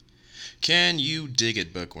Can you dig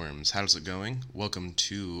it, bookworms? How's it going? Welcome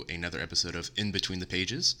to another episode of In Between the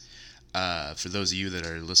Pages. For those of you that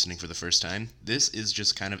are listening for the first time, this is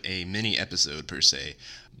just kind of a mini episode per se.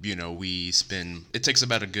 It takes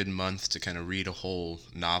about a good month to kind of read a whole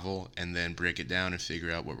novel and then break it down and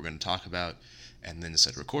figure out what we're going to talk about and then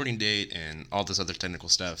set a recording date and all this other technical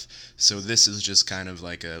stuff. So this is just kind of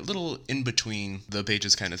like a little in between the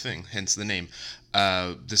pages kind of thing, hence the name.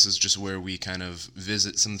 This is just where we kind of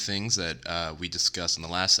visit some things that we discussed in the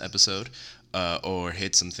last episode, or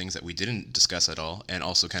hit some things that we didn't discuss at all, and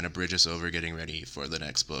also kind of bridge us over getting ready for the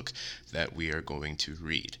next book that we are going to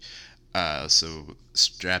read. So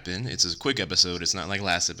strap in. It's a quick episode. It's not like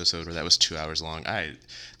last episode where that was 2 hours long.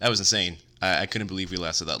 That was insane. I couldn't believe we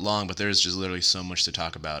lasted that long, but there's just literally so much to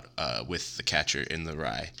talk about with The Catcher in the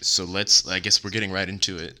Rye. So I guess we're getting right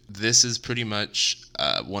into it. This is pretty much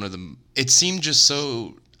one of the, it seemed just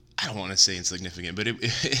so, I don't want to say insignificant, but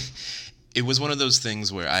it was one of those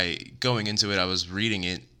things where going into it, I was reading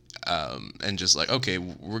it, and just like, okay,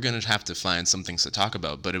 we're gonna have to find some things to talk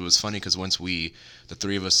about. But it was funny because once the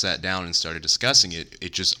three of us sat down and started discussing it,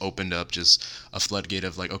 it just opened up just a floodgate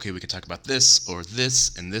of like, okay, we can talk about this or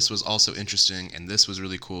this, and this was also interesting, and this was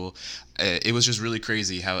really cool. It was just really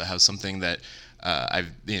crazy how something that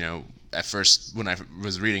at first when I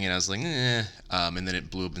was reading it, I was like, and then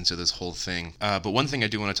it blew up into this whole thing. But one thing I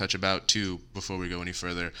do want to touch about too, before we go any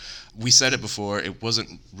further, we said it before, it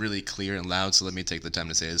wasn't really clear and loud, so let me take the time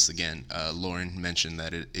to say this again. Lauren mentioned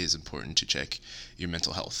that it is important to check your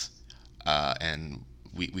mental health, and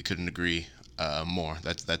we couldn't agree more.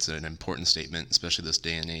 That's an important statement, especially this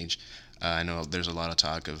day and age. I know there's a lot of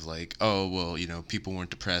talk of like, oh, well, people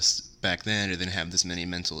weren't depressed back then, or didn't have this many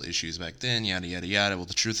mental issues back then, yada, yada, yada. Well,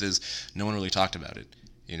 the truth is, no one really talked about it.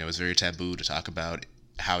 It's very taboo to talk about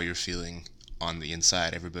how you're feeling on the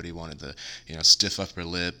inside. Everybody wanted the, stiff upper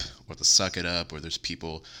lip, or the suck it up, or there's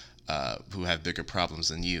people who have bigger problems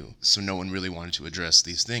than you. So no one really wanted to address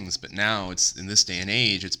these things. But now, it's in this day and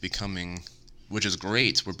age, it's becoming, which is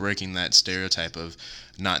great. We're breaking that stereotype of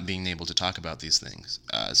not being able to talk about these things.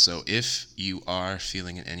 So if you are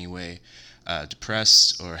feeling in any way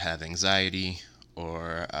depressed or have anxiety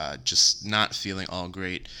or just not feeling all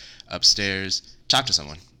great upstairs, talk to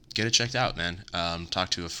someone. Get it checked out, man. Talk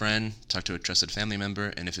to a friend, talk to a trusted family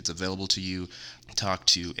member, and if it's available to you, talk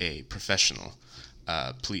to a professional.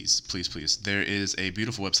 Please, please, please. There is a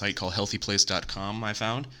beautiful website called healthyplace.com I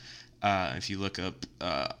found. If you look up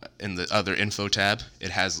in the other info tab,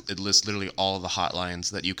 it lists literally all of the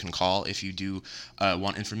hotlines that you can call if you do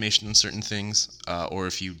want information on certain things, or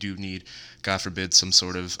if you do need, God forbid, some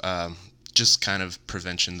sort of just kind of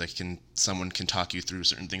prevention that someone can talk you through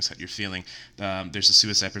certain things that you're feeling. There's a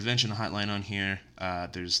suicide prevention hotline on here.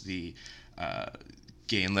 There's the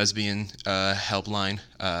gay and lesbian helpline.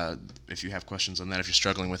 If you have questions on that, if you're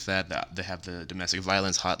struggling with that, they have the domestic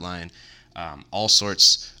violence hotline. All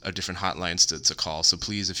sorts of different hotlines to call. So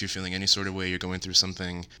please, if you're feeling any sort of way, you're going through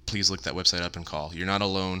something, please look that website up and call. You're not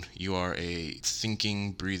alone. You are a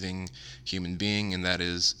thinking, breathing human being, and that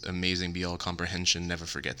is amazing beyond comprehension. Never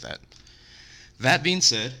forget that. That being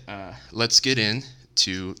said, let's get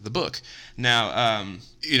into the book. Now,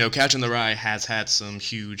 Catch in the Rye has had some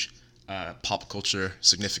huge pop culture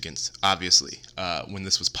significance, obviously. When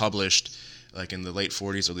this was published, like in the late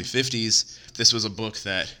 40s, early 50s, this was a book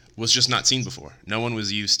that was just not seen before. No one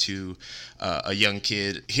was used to a young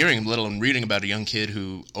kid hearing, let alone reading about a young kid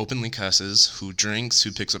who openly cusses, who drinks,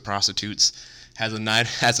 who picks up prostitutes, has a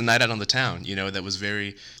night out on the town. That was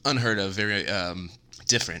very unheard of, very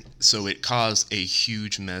different. So it caused a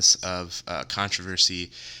huge mess of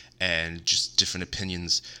controversy and just different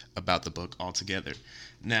opinions about the book altogether.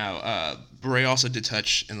 Now, Bray also did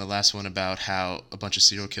touch in the last one about how a bunch of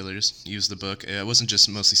serial killers used the book. It wasn't just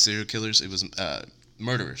mostly serial killers, it was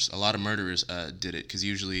murderers. A lot of murderers did it, because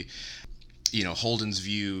usually, Holden's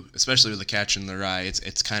view, especially with The Catcher in the Rye,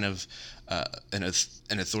 it's kind of an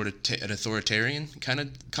authoritarian kind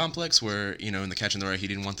of complex where, in The Catcher in the Rye, he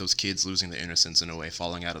didn't want those kids losing their innocence in a way,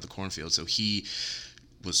 falling out of the cornfield. So he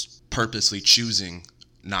was purposely choosing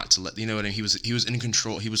not to let, what I mean? He was in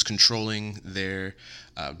control. He was controlling their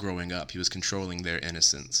growing up. He was controlling their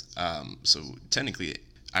innocence. So technically,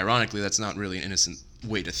 ironically, that's not really an innocent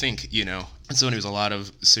way to think, And so anyways, a lot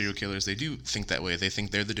of serial killers, they do think that way. They think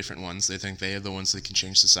they're the different ones. They think they are the ones that can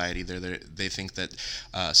change society. They think that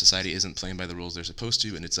society isn't playing by the rules they're supposed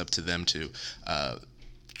to, and it's up to them to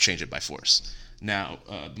change it by force. Now,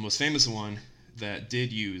 the most famous one that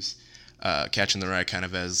did use Catch in the Rye kind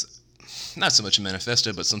of as not so much a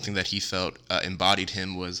manifesto, but something that he felt embodied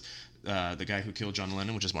him was the guy who killed John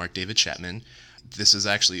Lennon, which is Mark David Chapman.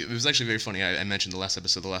 It was actually very funny. I mentioned the last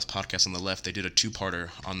episode, the last podcast on the left, they did a two-parter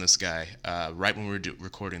on this guy right when we were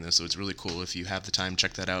recording this, so it's really cool. If you have the time,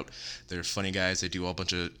 check that out. They're funny guys. They do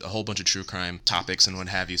a whole bunch of true crime topics and what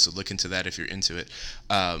have you, so look into that if you're into it.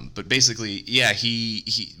 But basically, yeah,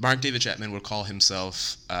 Mark David Chapman would call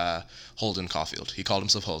himself Holden Caulfield. He called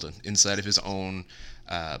himself Holden inside of his own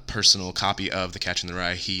personal copy of The Catcher in the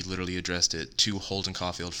Rye. He literally addressed it to Holden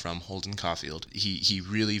Caulfield from Holden Caulfield. He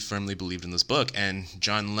really firmly believed in this book, and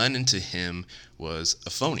John Lennon to him was a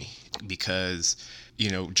phony because,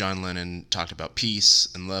 John Lennon talked about peace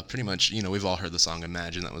and love. Pretty much, we've all heard the song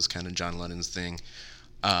Imagine. That was kind of John Lennon's thing.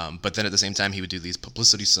 But then at the same time, he would do these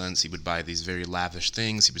publicity stunts. He would buy these very lavish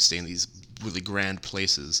things. He would stay in these really grand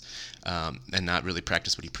places and not really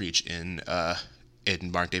practice what he preached in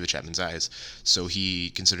Mark David Chapman's eyes. So he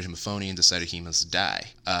considered him a phony and decided he must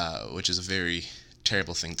die, which is a very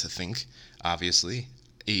terrible thing to think, obviously.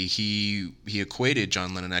 He equated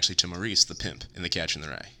John Lennon actually to Maurice, the pimp, in The Catcher in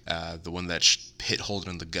the Rye, the one that hit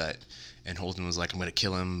Holden in the gut. And Holden was like, I'm going to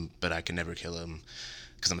kill him, but I can never kill him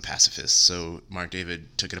because I'm a pacifist. So Mark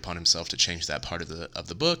David took it upon himself to change that part of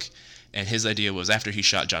the book. And his idea was after he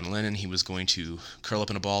shot John Lennon, he was going to curl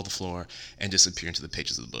up in a ball on the floor and disappear into the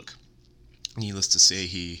pages of the book. Needless to say,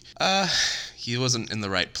 he wasn't in the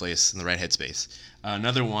right place, in the right headspace.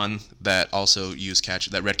 Another one that also read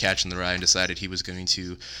Catcher in the Rye and decided he was going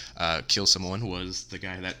to kill someone was the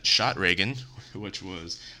guy that shot Reagan, which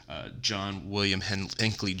was John William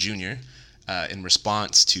Hinckley Jr. In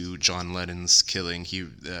response to John Lennon's killing,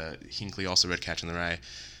 Hinckley also read Catcher in the Rye,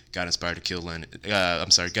 got inspired to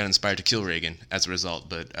kill Reagan as a result,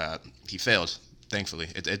 but he failed. Thankfully,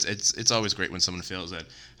 it's always great when someone fails at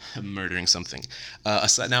murdering something.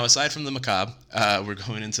 Aside from the macabre, we're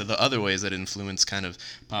going into the other ways that influence kind of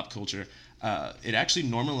pop culture. It actually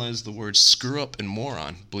normalized the words screw up and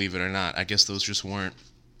moron, believe it or not. I guess those just weren't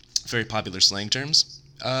very popular slang terms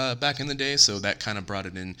back in the day, so that kind of brought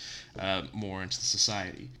it in more into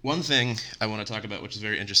society. One thing I want to talk about, which is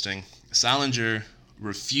very interesting, Salinger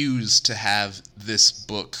refused to have this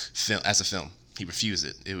book as a film. He refused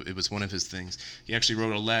it. It was one of his things. He actually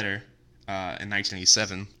wrote a letter in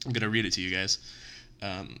 1987. I'm going to read it to you guys.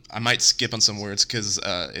 I might skip on some words because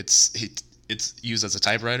it's used as a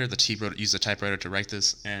typewriter. Used a typewriter to write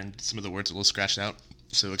this, and some of the words are a little scratched out.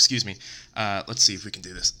 So excuse me. Let's see if we can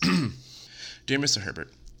do this. Dear Mr. Herbert,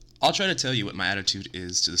 I'll try to tell you what my attitude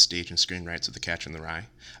is to the stage and screen rights of The Catcher in the Rye.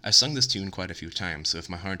 I've sung this tune quite a few times, so if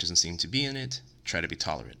my heart doesn't seem to be in it, try to be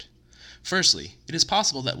tolerant. Firstly, it is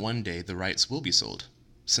possible that one day the rights will be sold.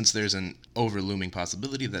 Since there's an overlooming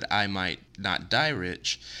possibility that I might not die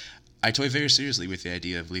rich, I toy very seriously with the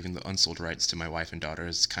idea of leaving the unsold rights to my wife and daughter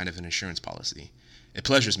as kind of an insurance policy. It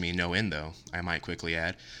pleasures me no end, though, I might quickly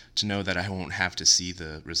add, to know that I won't have to see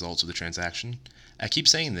the results of the transaction. I keep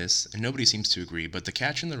saying this, and nobody seems to agree, but The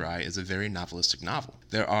Catcher in the Rye is a very novelistic novel.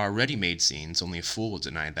 There are ready-made scenes, only a fool will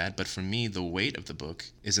deny that, but for me, the weight of the book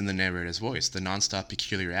is in the narrator's voice, the non-stop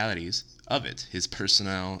peculiarities of it, his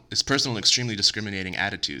personal, extremely discriminating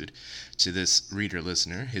attitude to this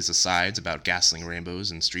reader-listener, his asides about gasling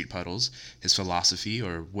rainbows and street puddles, his philosophy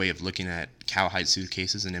or way of looking at cowhide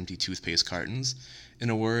suitcases and empty toothpaste cartons,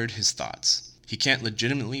 in a word, his thoughts. He can't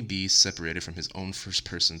legitimately be separated from his own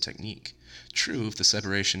first-person technique. True, if the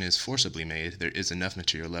separation is forcibly made, there is enough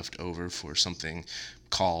material left over for something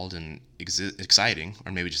called and exciting,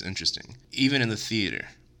 or maybe just interesting, even in the theater.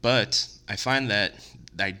 But I find that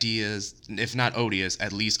ideas, if not odious,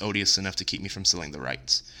 at least odious enough to keep me from selling the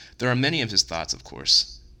rights. There are many of his thoughts, of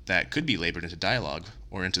course, that could be labored into dialogue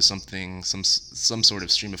or into some sort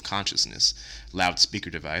of stream of consciousness, loudspeaker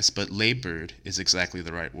device, but labored is exactly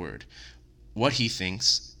the right word. What he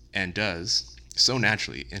thinks and does so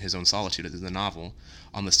naturally in his own solitude as in the novel,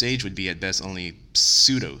 on the stage would be at best only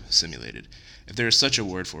pseudo-simulated, if there is such a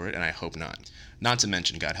word for it, and I hope not. Not to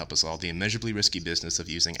mention, God help us all, the immeasurably risky business of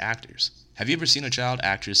using actors. Have you ever seen a child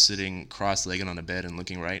actress sitting cross-legged on a bed and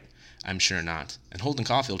looking right? I'm sure not. And Holden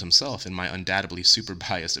Caulfield himself, in my undoubtedly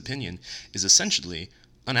super-biased opinion, is essentially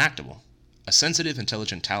unactable. A sensitive,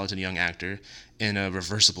 intelligent, talented young actor in a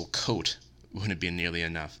reversible coat wouldn't be nearly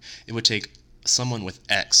enough. It would take someone with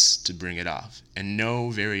X to bring it off, and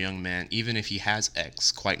no very young man, even if he has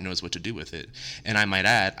X, quite knows what to do with it. And I might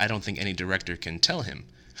add, I don't think any director can tell him.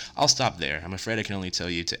 I'll stop there. I'm afraid I can only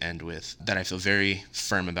tell you to end with that I feel very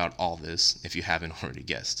firm about all this, if you haven't already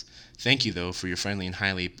guessed. Thank you, though, for your friendly and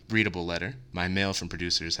highly readable letter. My mail from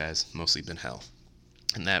producers has mostly been hell.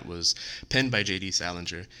 And that was penned by J.D.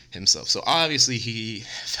 Salinger himself. So obviously he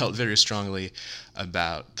felt very strongly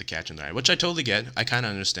about The Catcher in the Rye, which I totally get. I kind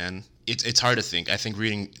of understand. It's hard to think. I think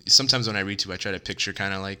sometimes when I read too, I try to picture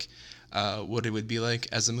kind of like what it would be like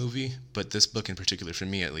as a movie, but this book in particular, for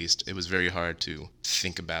me at least, it was very hard to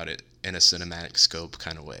think about it in a cinematic scope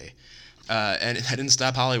kind of way. And I didn't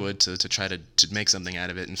stop Hollywood to try to make something out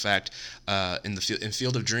of it. In fact, in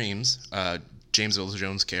Field of Dreams, James Earl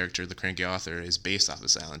Jones' character, the cranky author, is based off of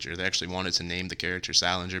Salinger. They actually wanted to name the character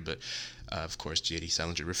Salinger, but of course J.D.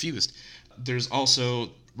 Salinger refused. There's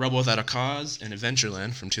also Rebel Without a Cause and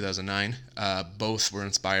Adventureland from 2009. Both were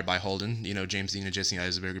inspired by Holden. You know, James Dean and Jesse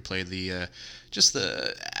Eisenberg played the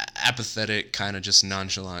apathetic, kind of just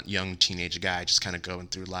nonchalant young teenage guy, just kind of going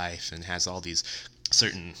through life and has all these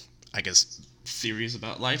certain, I guess, theories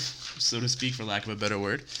about life, so to speak, for lack of a better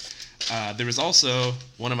word. There was also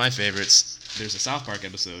one of my favorites. There's a South Park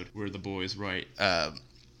episode where the boys write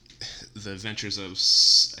the adventures of,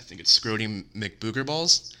 I think it's Scrody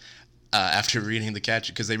McBoogerballs. After reading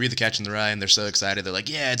because they read The Catch in the Rye and they're so excited, they're like,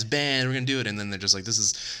 yeah, it's banned, we're gonna do it, and then they're just like, this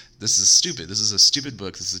is stupid, this is a stupid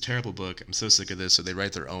book, this is a terrible book, I'm so sick of this. So they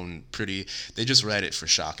write their own they just write it for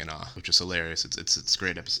shock and awe, which is hilarious. It's a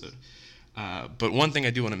great episode. But one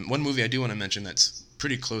movie I do want to mention that's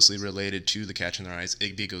pretty closely related to The Catch in the Rye is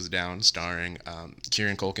Igby Goes Down, starring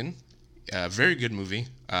Kieran Culkin. Very good movie.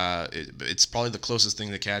 It's probably the closest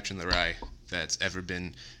thing to Catch in the Rye that's ever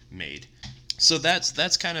been made. So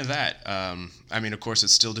that's kind of that. I mean, of course,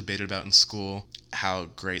 it's still debated about in school how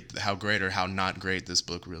great or how not great this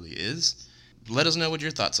book really is. Let us know what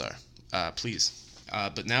your thoughts are, please.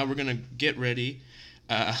 But now we're gonna get ready.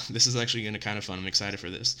 This is actually gonna kind of fun. I'm excited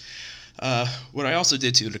for this. What I also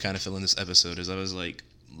did too to kind of fill in this episode is I was like,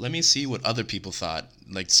 let me see what other people thought.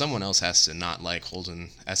 Like, someone else has to not like Holden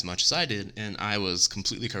as much as I did, and I was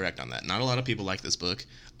completely correct on that. Not a lot of people like this book,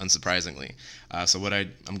 unsurprisingly. So what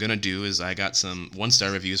I'm going to do is I got some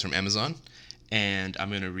 1-star reviews from Amazon, and I'm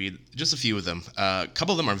going to read just a few of them. A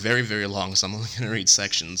couple of them are very, very long, so I'm only going to read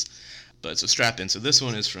sections. But so strap in. So this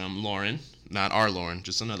one is from Lauren, not our Lauren,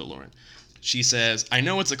 just another Lauren. She says, I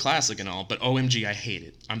know it's a classic and all, but OMG, I hate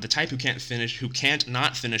it. I'm the type who can't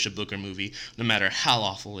not finish a book or movie, no matter how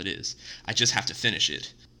awful it is. I just have to finish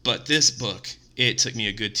it. But this book, it took me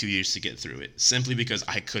a good 2 years to get through it, simply because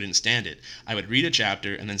I couldn't stand it. I would read a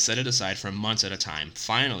chapter and then set it aside for months at a time.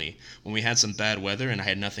 Finally, when we had some bad weather and I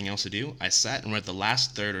had nothing else to do, I sat and read the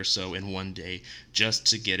last third or so in one day just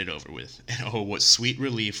to get it over with. And oh, what sweet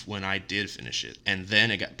relief when I did finish it. And then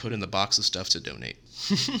it got put in the box of stuff to donate.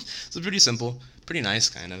 So pretty simple, pretty nice,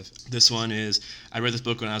 kind of. This one is, I read this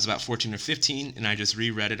book when I was about 14 or 15, and I just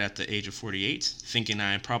reread it at the age of 48, thinking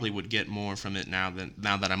I probably would get more from it now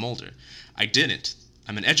that I'm older. I didn't.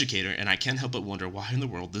 I'm an educator, and I can't help but wonder why in the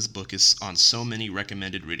world this book is on so many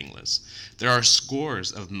recommended reading lists. There are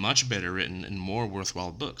scores of much better written and more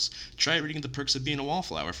worthwhile books. Try reading The Perks of Being a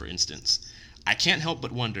Wallflower, for instance. I can't help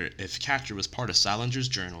but wonder if Catcher was part of Salinger's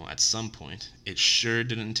journal at some point. It sure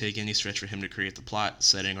didn't take any stretch for him to create the plot,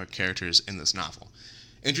 setting, or characters in this novel.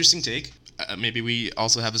 Interesting take. Maybe we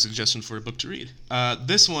also have a suggestion for a book to read.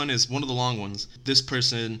 This one is one of the long ones. This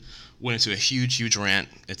person went into a huge rant.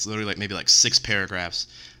 It's literally maybe 6 paragraphs.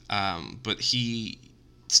 But he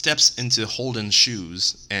steps into Holden's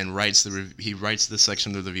shoes and writes the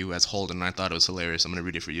section of the review as Holden, and I thought it was hilarious. I'm going to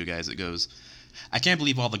read it for you guys. It goes, I can't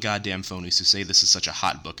believe all the goddamn phonies who say this is such a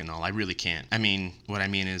hot book and all. I really can't. I mean, what I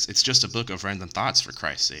mean is, it's just a book of random thoughts, for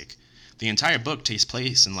Christ's sake. The entire book takes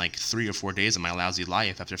place in 3 or 4 days of my lousy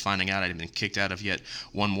life after finding out I'd been kicked out of yet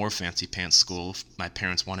one more fancy pants school my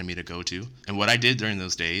parents wanted me to go to. And what I did during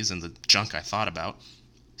those days, and the junk I thought about,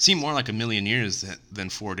 seemed more like a million years than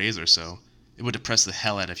 4 days or so. It would depress the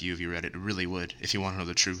hell out of you if you read it. It really would, if you want to know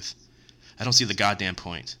the truth. I don't see the goddamn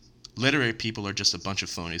point. Literary people are just a bunch of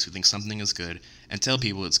phonies who think something is good and tell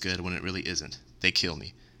people it's good when it really isn't. They kill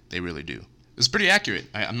me. They really do. It's pretty accurate.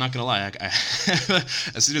 I'm not gonna lie.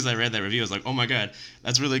 As soon as I read that review, I was like, "Oh my god,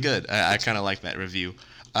 that's really good." I kind of like that review.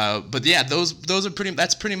 But yeah, those are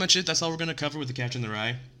that's pretty much it. That's all we're gonna cover with The Catch in the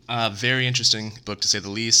Rye. Very interesting book to say the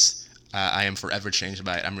least. I am forever changed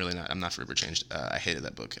by it. I'm really not. I'm not forever changed. I hated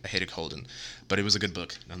that book. I hated Holden, but it was a good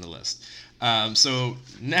book nonetheless. So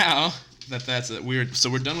now that's it. We're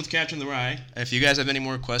done with Catch in the Rye. If you guys have any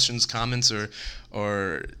more questions, comments,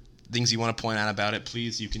 or things you want to point out about it,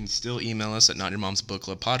 please, you can still email us at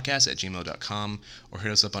notyourmomsbookclubpodcast@gmail.com or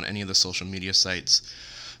hit us up on any of the social media sites.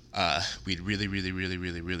 We'd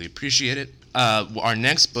really appreciate it. Our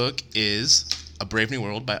next book is A Brave New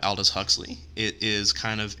World by Aldous Huxley. It is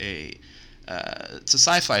kind of it's a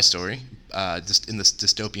sci-fi story, just in this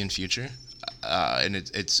dystopian future. And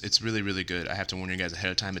it's really good. I have to warn you guys ahead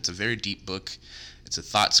of time. It's a very deep book. It's a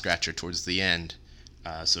thought scratcher towards the end.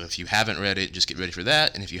 So if you haven't read it, just get ready for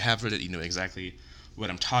that. And if you have read it, you know exactly what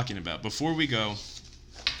I'm talking about. Before we go,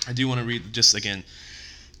 I do want to read just again.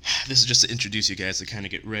 This is just to introduce you guys to kind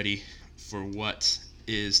of get ready for what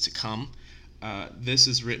is to come. This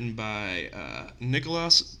is written by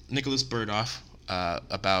Nicholas Burdoff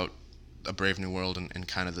about A Brave New World and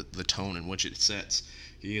kind of the tone in which it sets.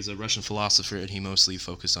 He is a Russian philosopher, and he mostly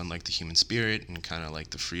focused on like the human spirit and kind of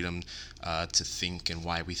like the freedom to think and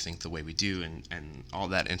why we think the way we do, and all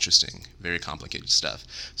that interesting, very complicated stuff.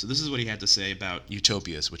 So this is what he had to say about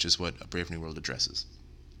utopias, which is what A Brave New World addresses.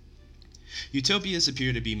 Utopias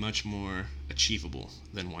appear to be much more achievable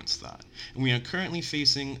than once thought, and we are currently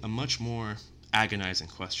facing a much more agonizing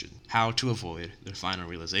question: how to avoid their final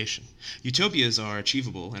realization. Utopias are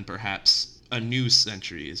achievable, and perhaps a new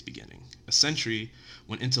century is beginning. A century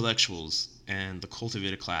when intellectuals and the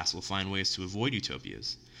cultivated class will find ways to avoid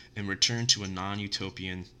utopias and return to a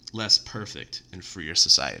non-utopian, less perfect, and freer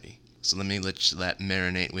society. So let me let that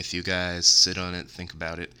marinate with you guys, sit on it, think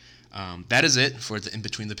about it. That is it for the In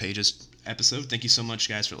Between the Pages episode. Thank you so much,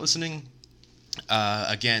 guys, for listening.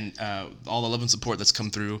 Again, all the love and support that's come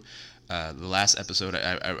through the last episode,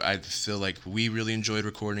 I feel like we really enjoyed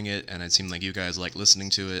recording it, and it seemed like you guys like listening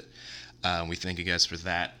to it. We thank you guys for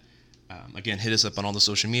that. Again, hit us up on all the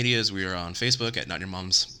social medias. We are on Facebook at Not Your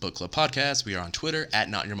Mom's Book Club Podcast. We are on Twitter at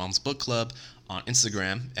Not Your Mom's Book Club. On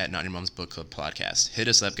Instagram at Not Your Mom's Book Club Podcast. Hit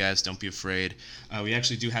us up, guys. Don't be afraid. We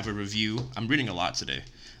actually do have a review. I'm reading a lot today.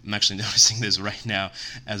 I'm actually noticing this right now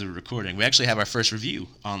as we're recording. We actually have our first review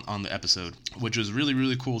on the episode, which was really,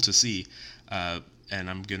 really cool to see. And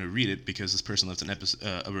I'm going to read it because this person left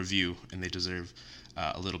a review, and they deserve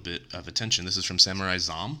a little bit of attention. This is from Samurai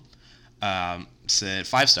Zom. Said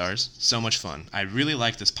 5 stars, so much fun. I really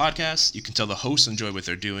like this podcast. You can tell the hosts enjoy what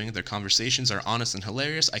they're doing. Their conversations are honest and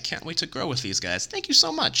hilarious. I can't wait to grow with these guys. Thank you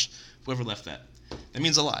so much, whoever left that. That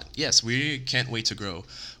means a lot. Yes, we can't wait to grow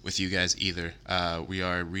with you guys either. We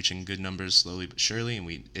are reaching good numbers slowly but surely,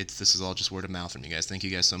 and this is all just word of mouth from you guys. Thank you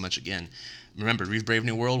guys so much again. Remember, read Brave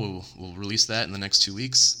New World. We'll release that in the next 2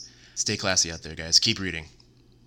 weeks. Stay classy out there, guys. Keep reading.